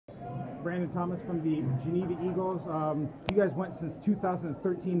Brandon Thomas from the Geneva Eagles. You guys went since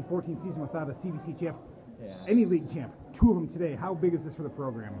 2013-14 season without a CVC champ, any league champ. Two of them today. How big is this for the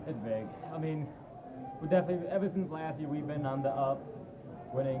program? It's big. I mean, we definitely, ever since last year, we've been on the up,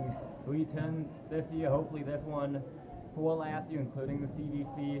 winning 3 10s this year. Hopefully this one 4 last year, including the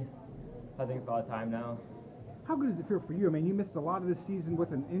CVC. I think it's all the time now. How good does it feel for you? I mean, you missed a lot of this season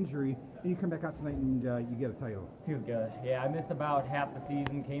with an injury, and you come back out tonight and you get a title. Feels good. Yeah, I missed about half the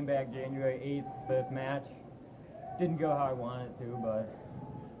season. Came back January 8th for this match. Didn't go how I wanted to, but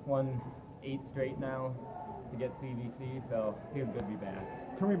won 8 straight now to get CVC, so feels good to be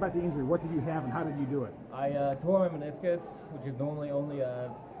back. Tell me about the injury. What did you have, and how did you do it? I tore my meniscus, which is normally only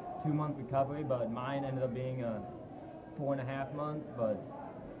a 2-month recovery, but mine ended up being 4.5 months. But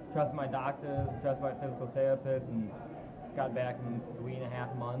trust my doctors, trust my physical therapist, and got back in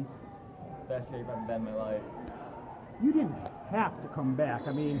 3.5 months. Best shape I've been in my life. You didn't have to come back.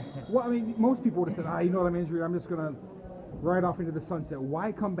 I mean, most people would have said, you know what, I'm injured, I'm just going to ride off into the sunset.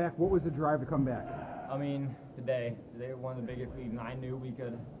 Why come back? What was the drive to come back? I mean, today was one of the biggest reasons. I knew we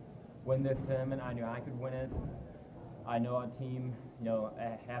could win this tournament. I knew I could win it. I know our team,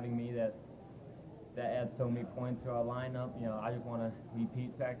 having me that adds so many points to our lineup. I just want to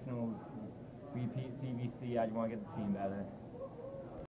repeat sectional, repeat CVC. I just want to get the team better.